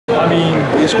I mean,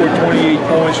 they scored 28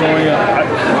 points only.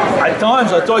 At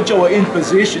times, I thought you were in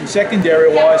position,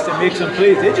 secondary-wise, to make some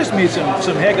plays. They just made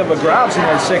some heck of a grabs in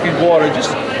that second quarter.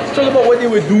 Just talk about what they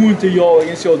were doing to y'all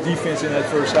against your defense in that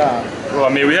first half. Well, I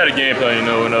mean, we had a game plan, you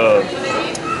know, and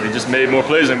they just made more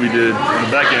plays than we did on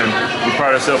the back end. We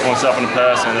pride ourselves on stopping the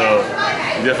pass, and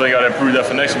we definitely got to improve that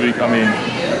for next week. I mean,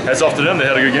 hats off to them. They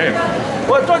had a good game.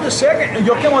 Well, I thought the second,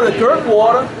 you came on the third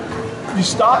quarter, you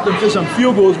stopped them to some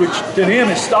field goals, which to them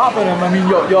is stopping them. I mean,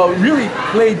 y'all really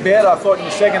played better, I thought, in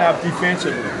the second half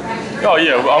defensively. Oh,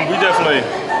 yeah. We definitely,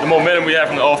 the momentum we had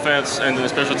from the offense and the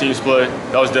special teams play,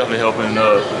 that was definitely helping.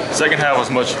 The second half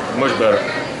was much better.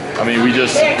 I mean, we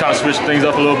just kind of switched things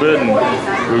up a little bit, and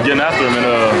we were getting after them.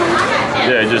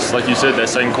 And, yeah, just like you said, that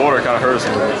second quarter kind of hurt us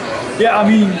a little bit. Yeah, I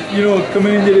mean, you know,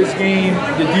 coming into this game,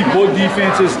 both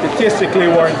defenses statistically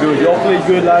weren't good. Y'all played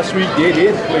good last week. They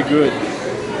did play good.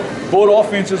 Both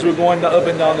offenses were going up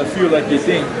and down the field like you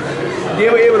think. They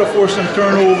were able to force some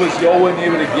turnovers. Y'all weren't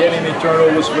able to get any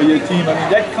turnovers for your team. I mean,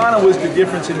 that kind of was the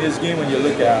difference in this game when you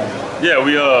look at it. Yeah,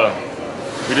 we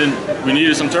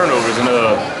needed some turnovers, and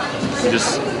we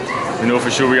just, you know, for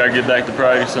sure we got to get back to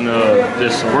practice and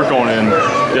just work on it and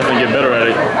definitely get better at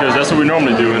it, because that's what we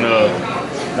normally do. And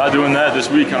not doing that this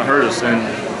week kind of hurt us. And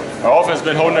our offense has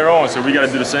been holding their own, so we got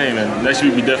to do the same. And next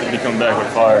week we definitely come back with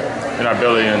fire in our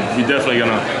belly, and we definitely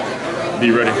gonna be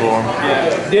ready for them.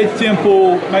 Yeah. Their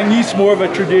tempo might need more of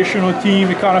a traditional team.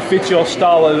 It kind of fits your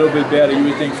style a little bit better, you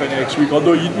would think, for next week.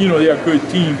 Although you know they're a good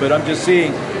team, but I'm just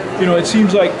saying, you know, it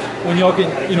seems like when y'all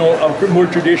can, you know, a more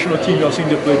traditional team, y'all seem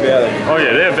to play better. Oh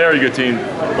yeah, they're a very good team,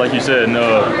 like you said. And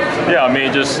yeah, I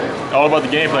mean, just all about the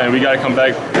game plan. We got to come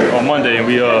back on Monday, and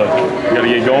we got to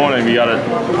get going, and we got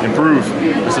to improve.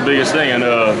 That's the biggest thing. And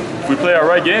if we play our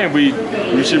right game, we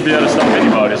should be able to stop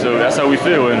anybody. So that's how we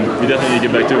feel, and we definitely need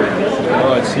to get back to it.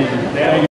 All right, see you.